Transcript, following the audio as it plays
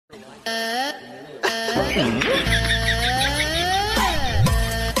I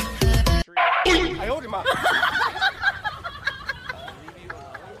owed him up. Leave you alone?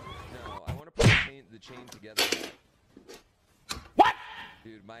 No, I want to put the chain together. What?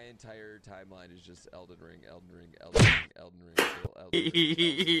 Dude, my entire timeline is just Elden Ring, Elden Ring, Elden Ring, Elden Ring, Elden Ring,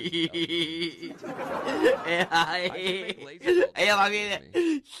 I can make laser bolts. Elden Ring,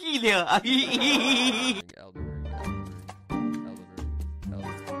 Elden Ring, Elden Ring,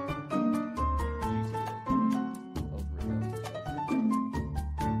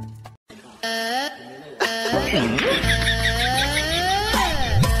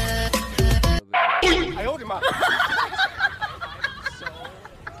 I owed him up. So,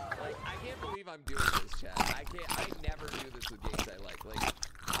 like, I can't believe I'm doing this, chat. I never do this with games I like. Like,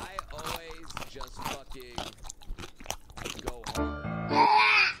 I always just fucking go hard.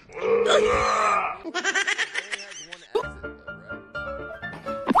 It only has one exit,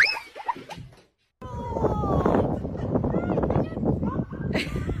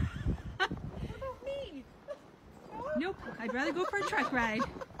 though, Me. Nope, I'd rather go for a truck ride.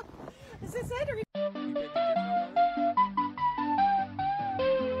 As I said, You picked a different one?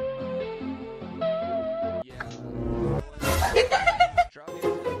 Yeah. Drop me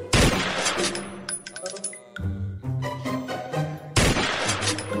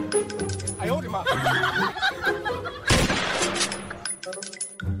I owed him up.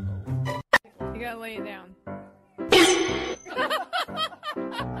 you gotta lay it down.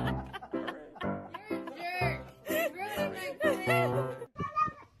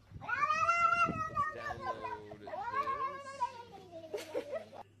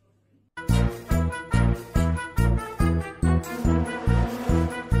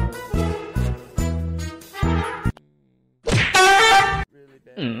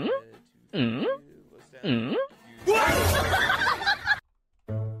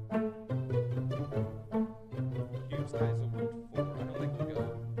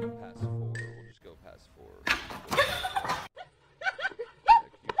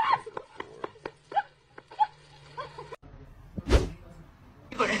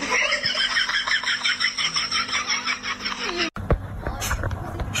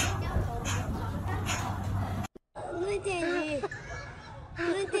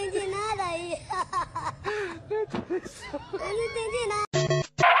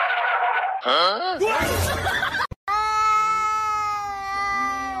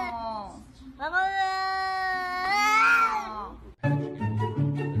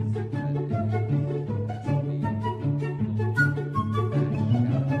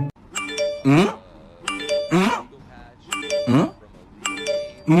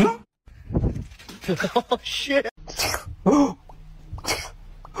 Oh shit. Huh?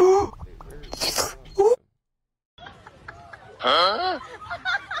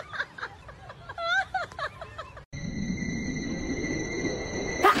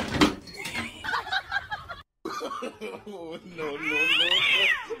 Oh, no.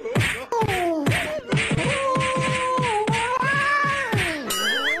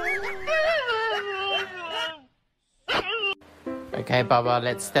 Okay, Bubba,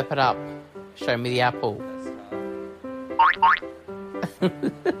 let's step it up. Show me the apple. Okay,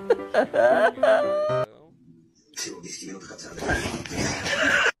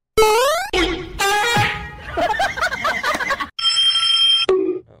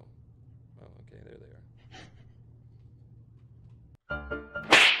 there they are.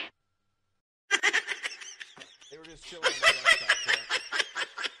 They were just chilling on the desktop,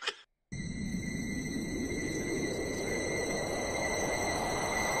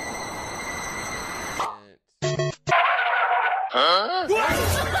 Huh?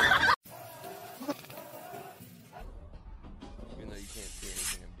 Even though you can't see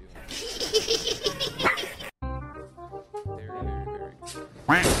anything I'm doing.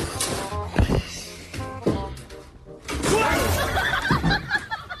 Very cool.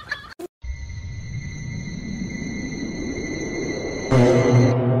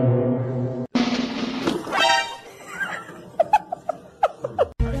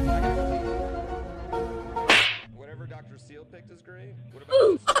 Whatever Dr. Seal picked is great. What about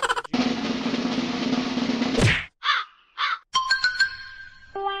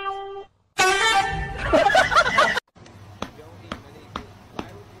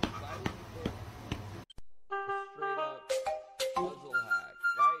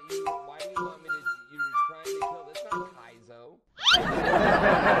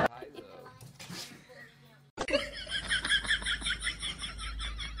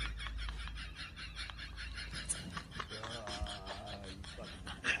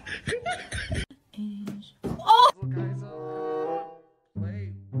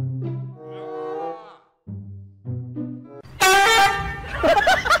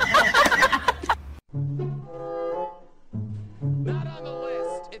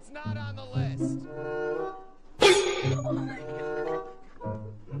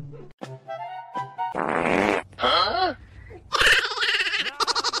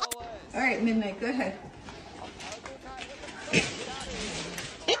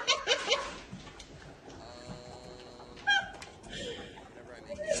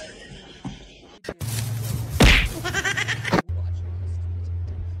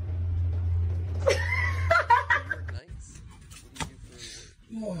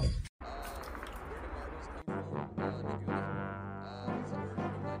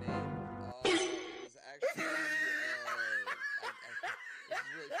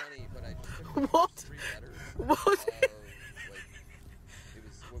What? 3 letters. What? Like, it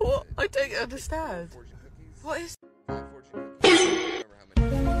was, what was What? it? I don't understand. Fortune cookies? What is? 5 fortune cookies. I don't remember how many.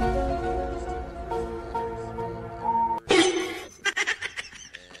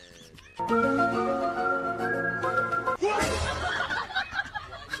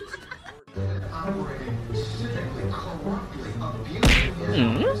 Operating specifically corruptly, abusing his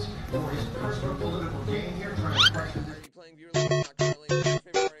office for his personal political gain here, trying to pressure this. Playing viewer level, not currently. What's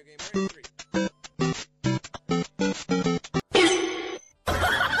your favorite Mario game? Mario 3.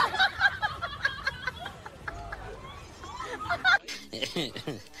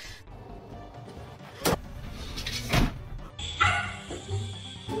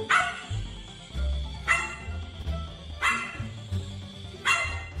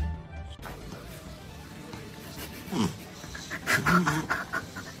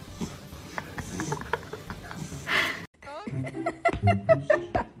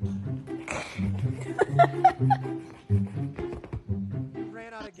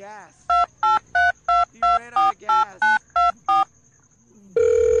 Ran out of gas. He ran out of gas.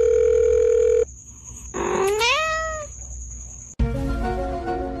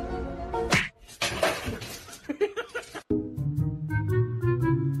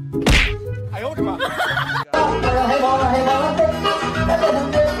 I owed him a.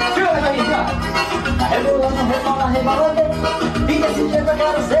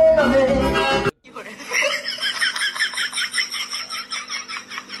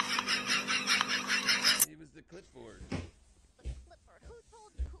 It was the clipboard.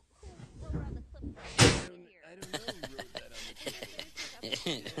 Who wrote on the clipboard? I don't know who wrote that on the clipboard.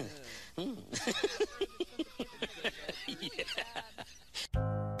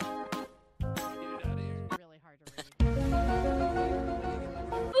 Get it out of here. Really hard to read.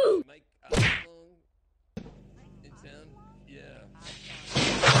 Mike Armstrong in town? Yeah.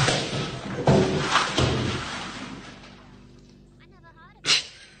 I never heard of it.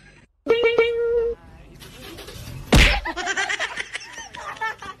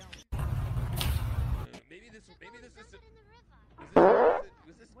 Maybe this is Dump a, it in the river.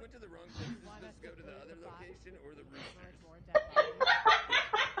 was this went to the wrong place? Is this supposed to go to the other location or the roosters?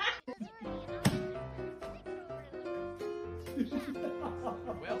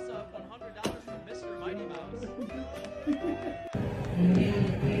 We also have $100 from Mr. Mighty Mouse.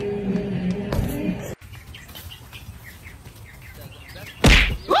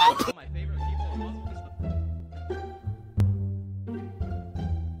 My favorite people in Muslims.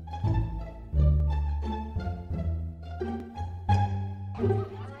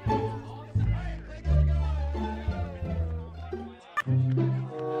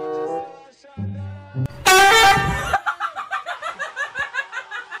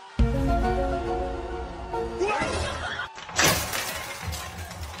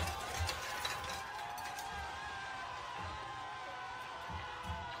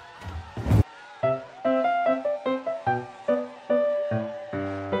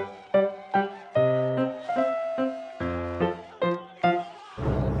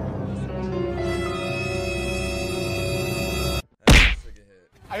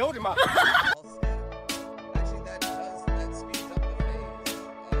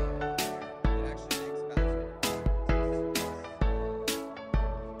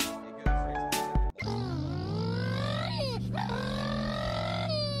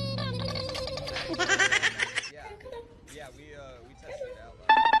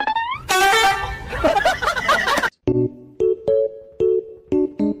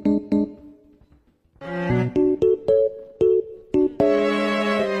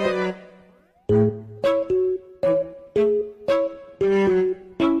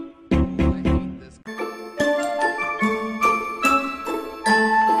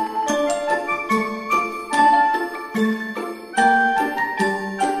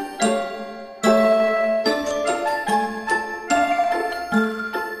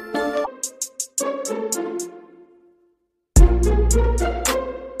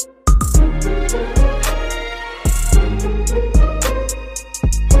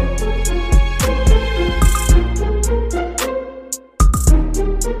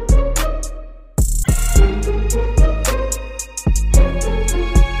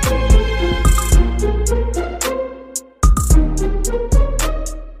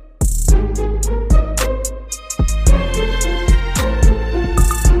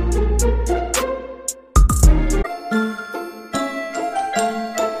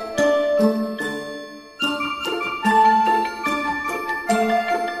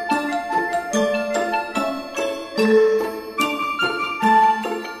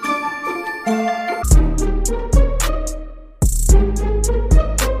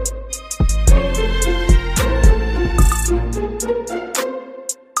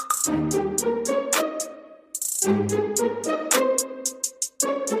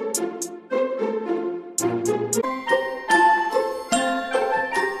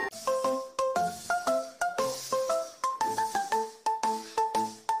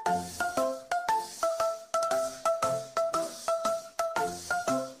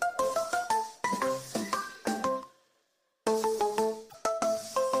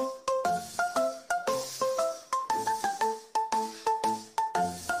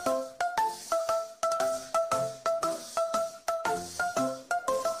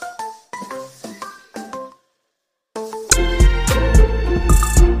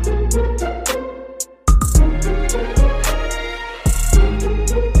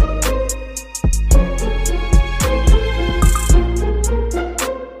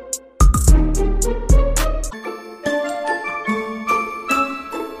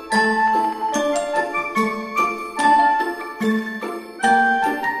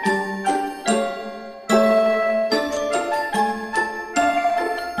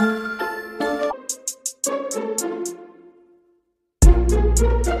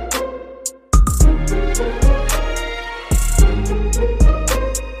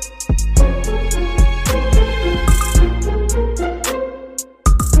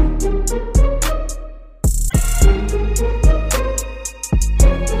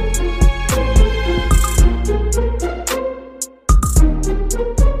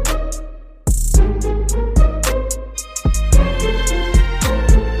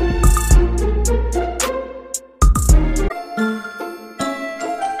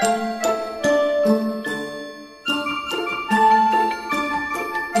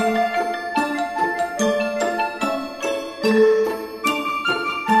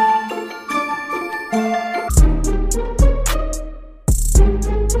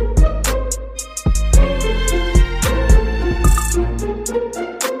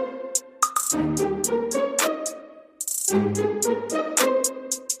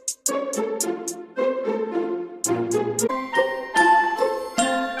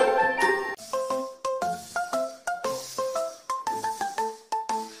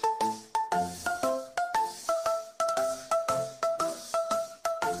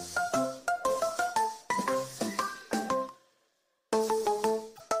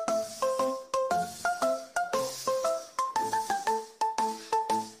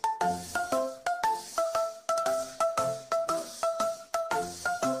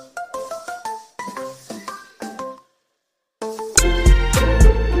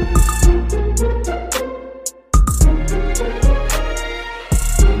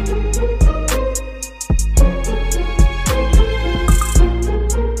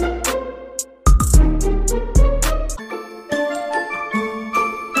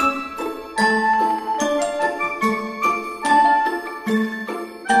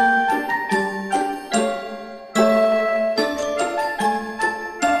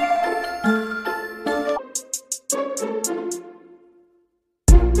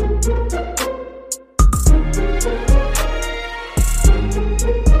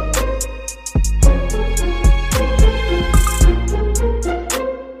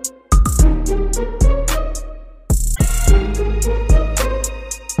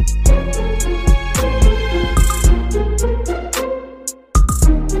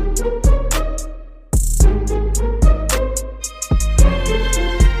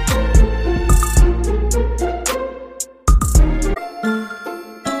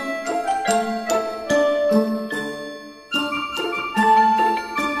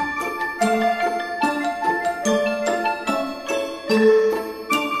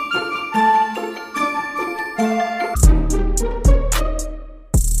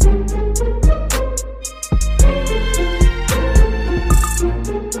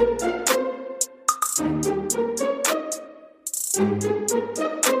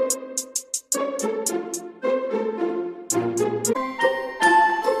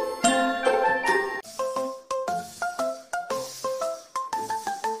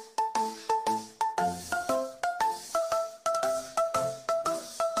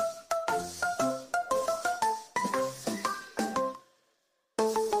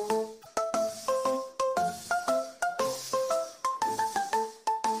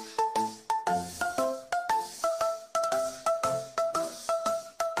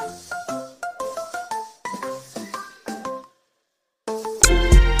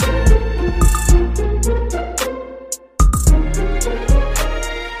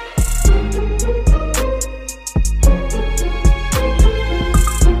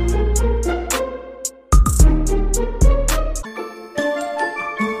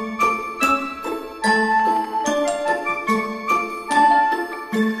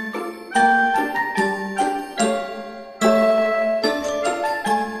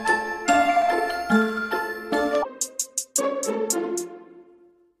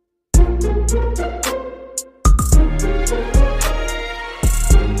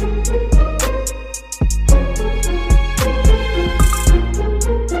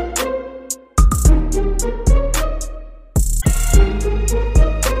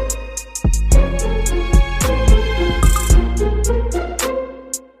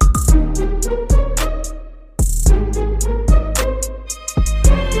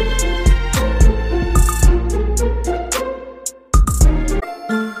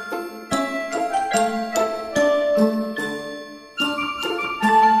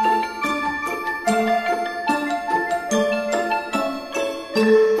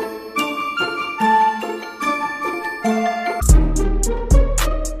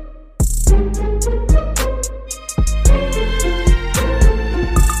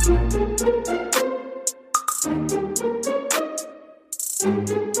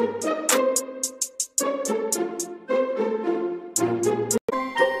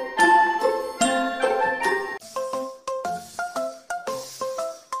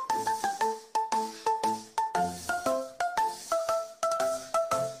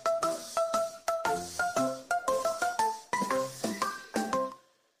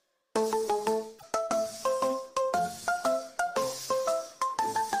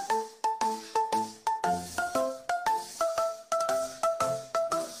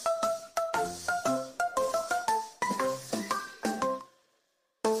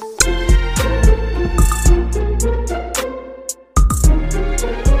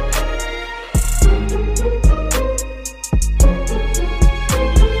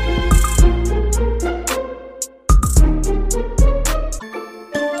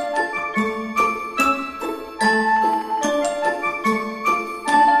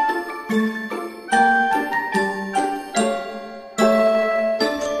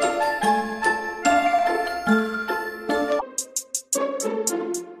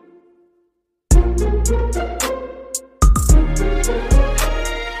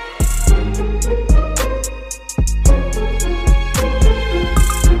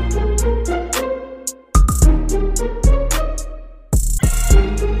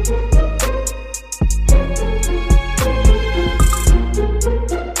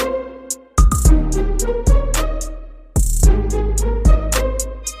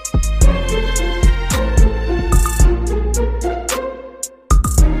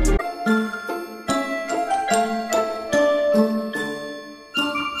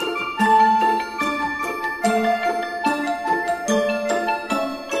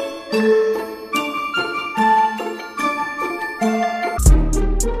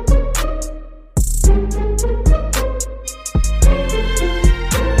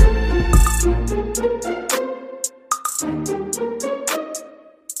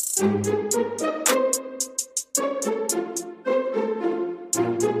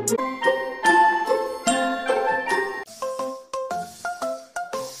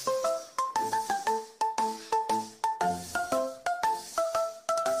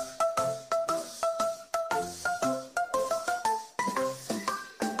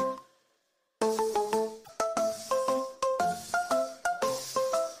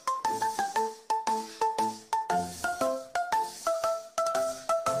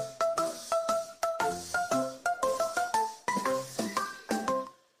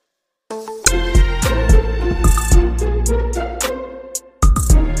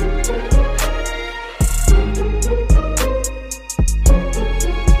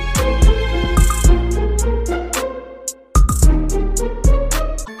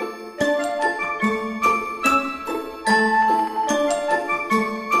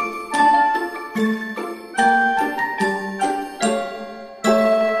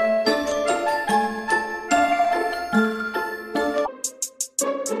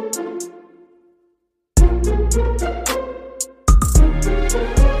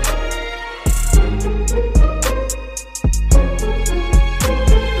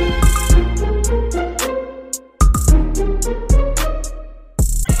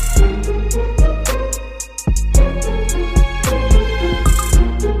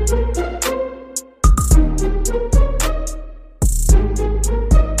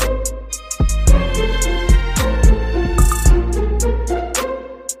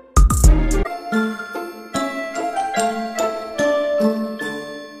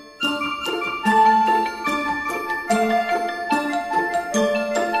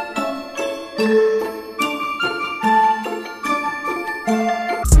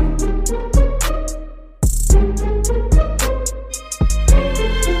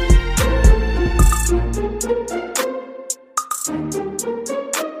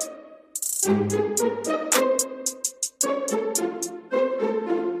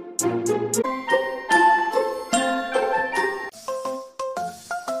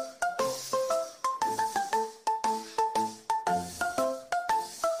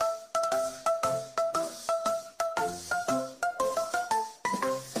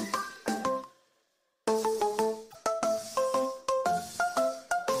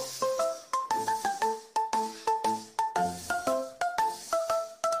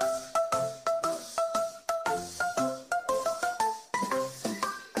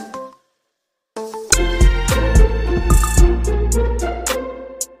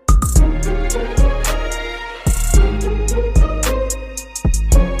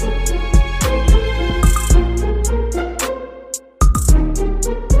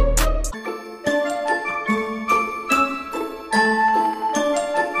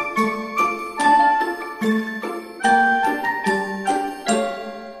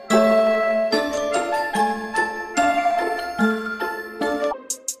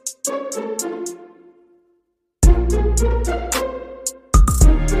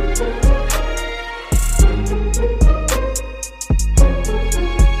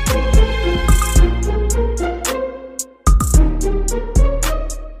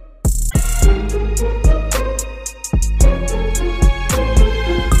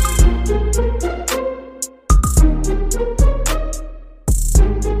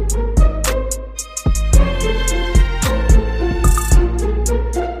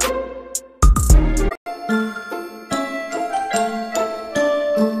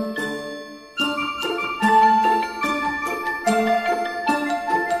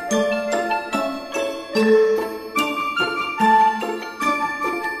 You